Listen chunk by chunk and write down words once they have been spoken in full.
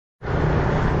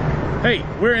Hey,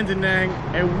 we're in Danang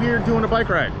and we're doing a bike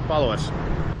ride. Follow us.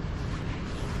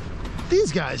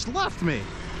 These guys left me.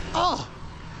 Oh,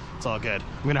 it's all good.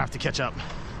 I'm gonna have to catch up.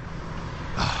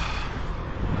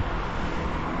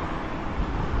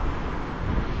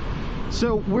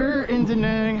 So we're in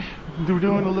Danang. We're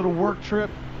doing a little work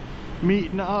trip,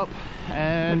 meeting up,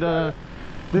 and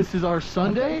this is our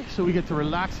Sunday, so we get to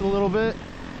relax a little bit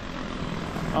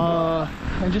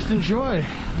and just enjoy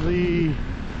the.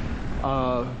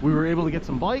 We were able to get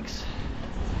some bikes,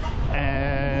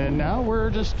 and now we're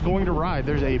just going to ride.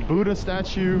 There's a Buddha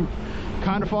statue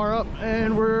kind of far up,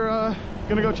 and we're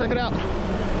gonna go check it out,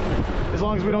 as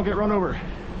long as we don't get run over.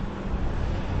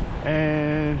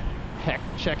 And heck,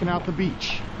 checking out the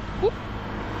beach. Whoop.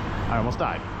 I almost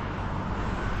died.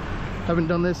 Haven't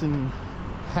done this in,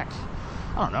 heck,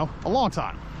 I don't know, a long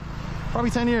time.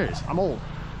 Probably 10 years. I'm old.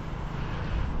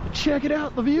 But check it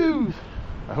out, the views.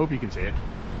 I hope you can see it.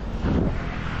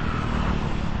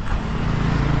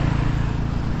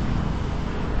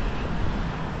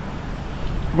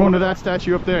 We're going to that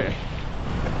statue up there.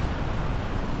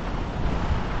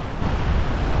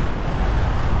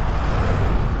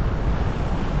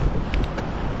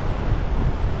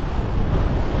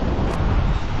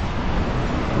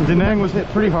 Danang was hit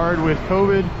pretty hard with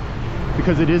COVID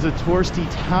because it is a touristy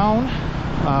town,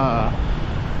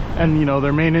 and you know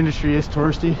their main industry is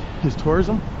tourism.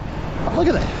 Oh, look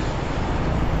at that.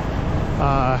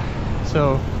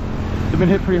 So they've been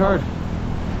hit pretty hard.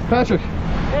 Patrick,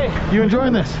 Hey. you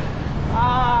enjoying this?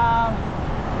 Nah,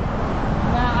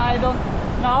 I don't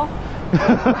know.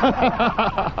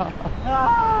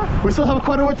 We still have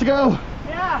quite a way to go.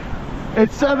 Yeah.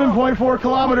 It's 7.4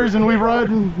 kilometers and we've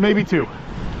ridden maybe 2.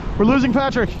 We're losing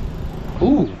Patrick.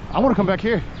 Ooh, I want to come back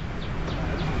here.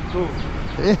 Cool.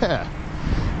 Yeah.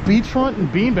 Beachfront and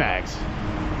beanbags.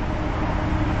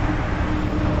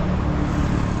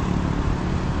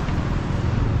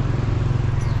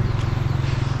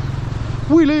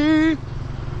 Wheelie!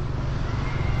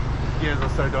 Gears are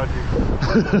so dodgy.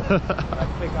 I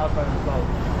think outside of the salt.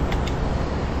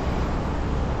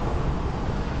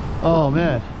 Oh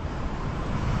man.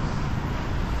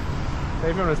 Hey,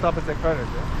 if you want to stop and take photos,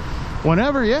 yeah?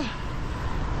 Whenever, yeah.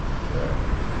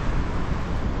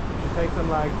 Take some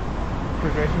like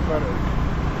progression photos.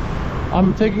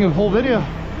 I'm taking a whole video.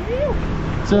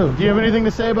 So, do you have anything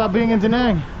to say about being in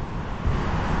Danang?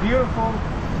 Beautiful.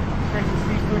 Freshest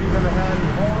seafood you've ever had in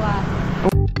your whole life.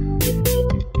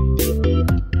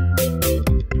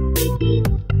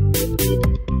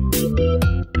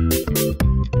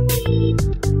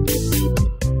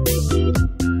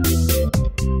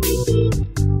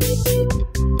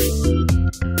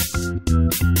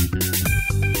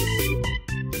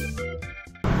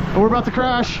 We're about to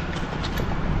crash.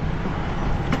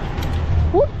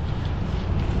 Whoop.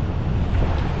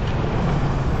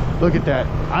 Look at that.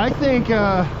 I think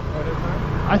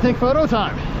photo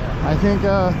time. I think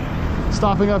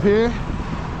stopping up here,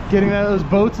 getting those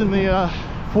boats in the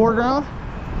foreground.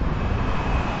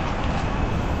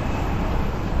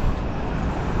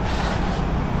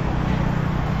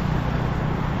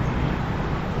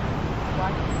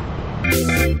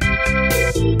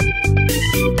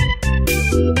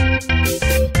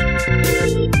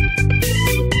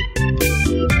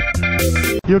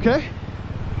 You okay?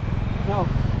 No.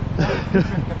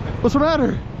 What's the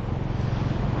matter?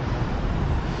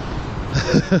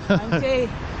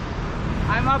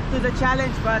 I'm up to the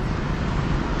challenge, but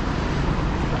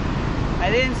I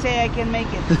didn't say I can make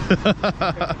it.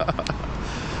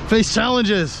 Face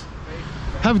challenges.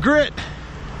 Have grit.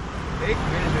 Big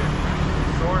vision.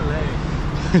 Sore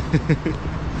legs.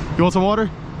 You want some water?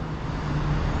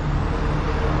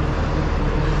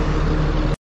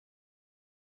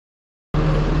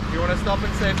 If you want to stop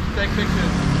and take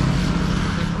pictures,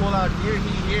 just call out here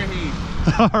he.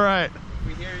 All right. If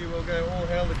we hear you, we'll go all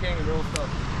hail the king and we'll stop.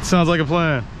 Sounds like a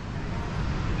plan.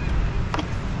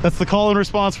 That's the call and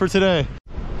response for today.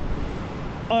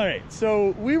 All right, so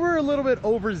we were a little bit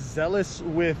overzealous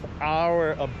with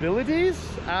our abilities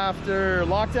after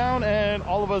lockdown and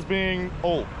all of us being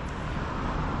old.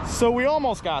 So we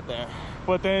almost got there,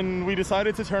 but then we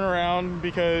decided to turn around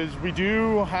because we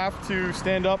do have to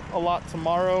stand up a lot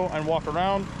tomorrow and walk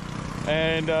around,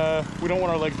 and we don't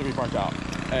want our legs to be burnt out,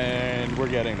 and we're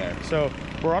getting there. So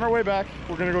we're on our way back.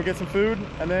 We're gonna go get some food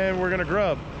and then we're gonna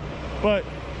grub. But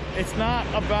it's not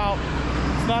about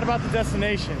the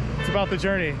destination, it's about the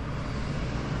journey.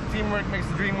 Teamwork makes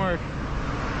the dream work.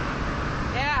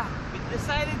 Yeah, we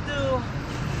decided to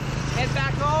head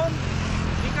back home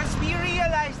because we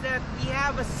realized that we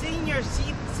have a senior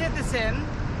citizen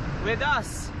with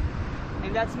us,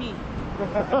 and that's me.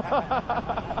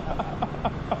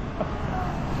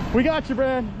 We got you,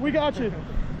 Brad. We got you.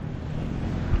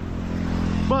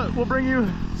 But we'll bring you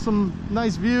some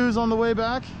nice views on the way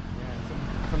back.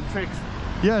 Yeah, some tricks.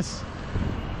 Yes.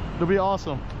 It'll be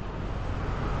awesome.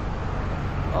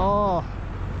 Oh.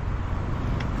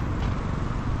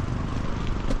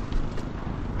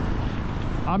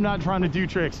 I'm not trying to do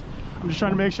tricks. I'm just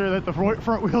trying to make sure that the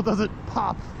front wheel doesn't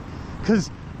pop,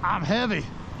 because I'm heavy.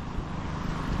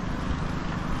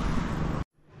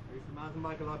 There's the mountain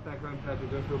bike a lot background,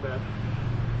 Patrick. Don't feel bad.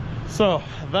 So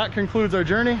that concludes our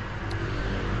journey.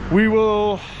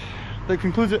 That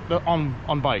concludes it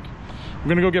on bike. I'm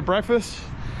gonna go get breakfast.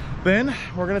 Then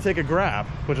we're gonna take a Grab,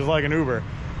 which is like an Uber,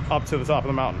 up to the top of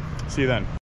the mountain. See you then.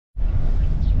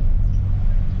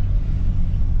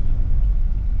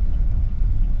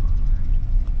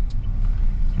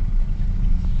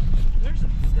 There's a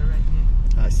Buddha right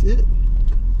here. I see it.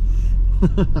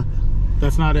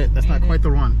 That's not it. That's not quite the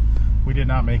one. We did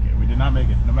not make it. We did not make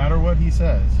it. No matter what he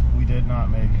says, we did not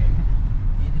make it.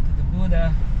 Made it to the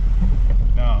Buddha.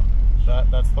 No,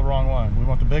 that's the wrong one. We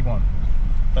want the big one.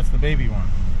 That's the baby one.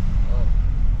 Oh,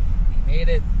 we made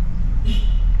it.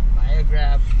 Buy a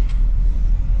Grab.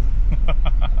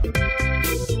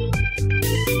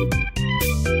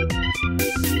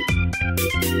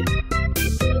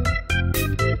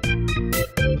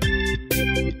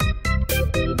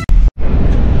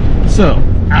 So,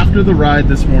 after the ride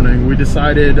this morning, we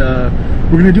decided we're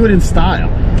going to do it in style.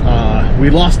 We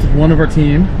lost one of our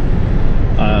team.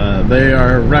 They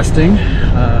are resting.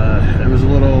 It was a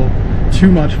little too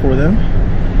much for them.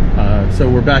 So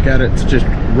we're back at it. It's just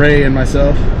Ray and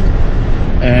myself.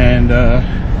 And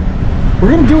we're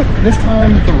going to do it this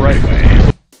time the right way.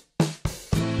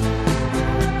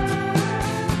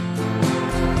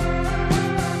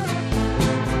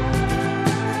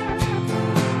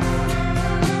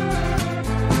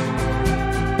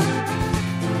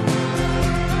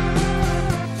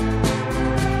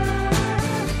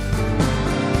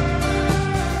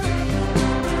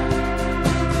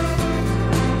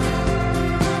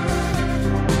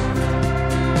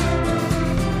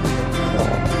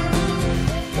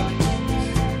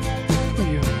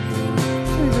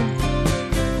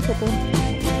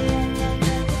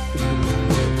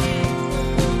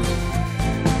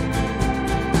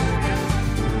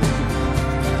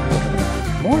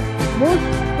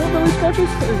 More belly scratches.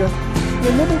 There you go.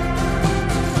 Little nibble.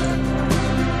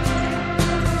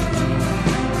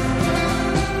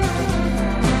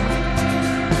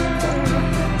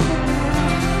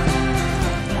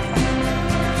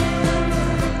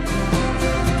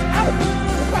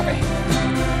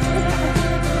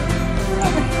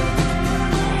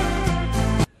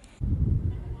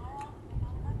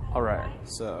 All right,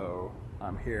 so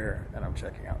I'm here and I'm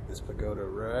checking out this pagoda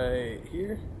right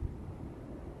here.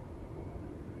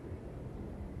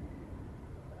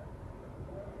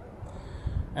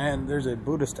 And there's a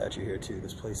Buddha statue here too.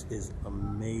 This place is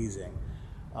amazing.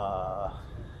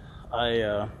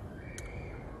 I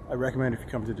recommend if you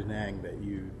come to Danang that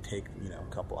you take a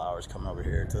couple hours coming over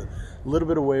here. It's a little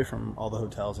bit away from all the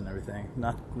hotels and everything.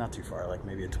 Not too far, like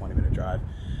maybe a 20-minute drive.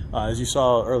 As you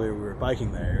saw earlier, we were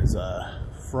biking there. Is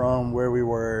from where we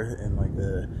were in like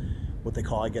what they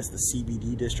call, I guess, the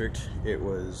CBD district. It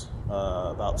was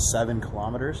about 7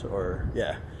 kilometers, or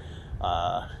yeah.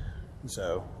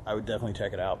 So I would definitely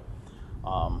check it out.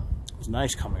 It's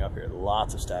nice coming up here.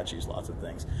 Lots of statues, lots of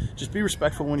things. Just be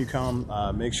respectful when you come.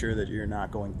 Make sure that you're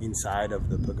not going inside of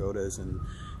the pagodas and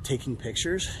taking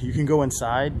pictures. You can go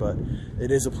inside, but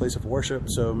it is a place of worship,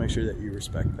 so make sure that you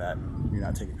respect that and you're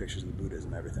not taking pictures of the Buddhas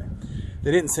and everything.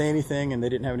 They didn't say anything and they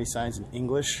didn't have any signs in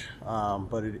English,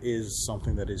 but it is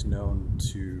something that is known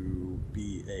to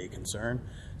be a concern,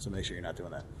 so make sure you're not doing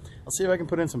that. I'll see if I can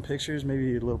put in some pictures,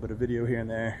 maybe a little bit of video here and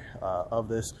there of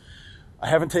this. I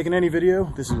haven't taken any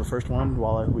video. This is the first one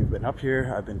while we've been up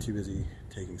here. I've been too busy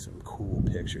taking some cool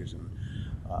pictures, and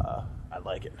I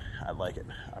like it. I like it.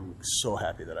 I'm so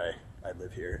happy that I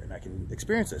live here and I can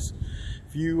experience this.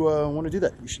 If you want to do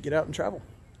that, you should get out and travel.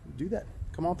 Do that.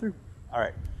 Come on through. All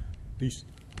right. Peace.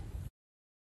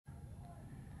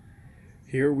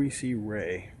 Here we see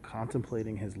Ray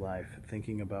contemplating his life,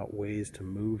 thinking about ways to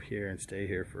move here and stay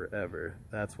here forever.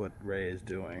 That's what Ray is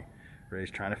doing. Ray's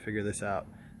trying to figure this out.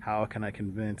 How can I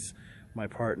convince my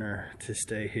partner to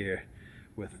stay here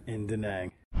in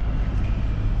Danang?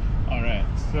 All right,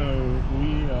 so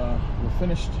we're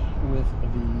finished with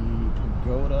the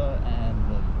pagoda and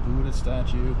the Buddha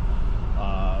statue.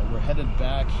 We're headed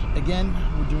back. Again,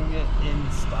 we're doing it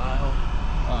in style.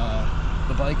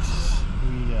 The bikes,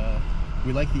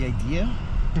 we like the idea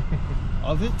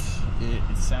of it.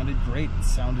 It sounded great. It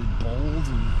sounded bold,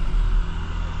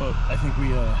 but I think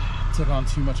we took on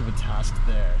too much of a task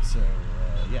there. So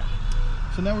yeah.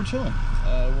 So now we're chilling.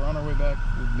 We're on our way back.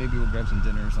 Maybe we'll grab some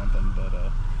dinner or something, but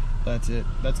that's it.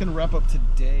 That's gonna wrap up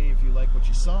today. If you like what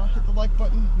you saw, hit the like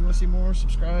button. If you want to see more,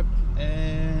 subscribe.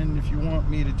 And if you want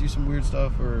me to do some weird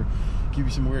stuff or give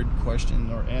you some weird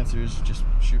questions or answers, just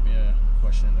shoot me a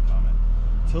question in the comment.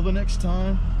 Till the next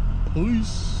time,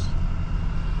 peace.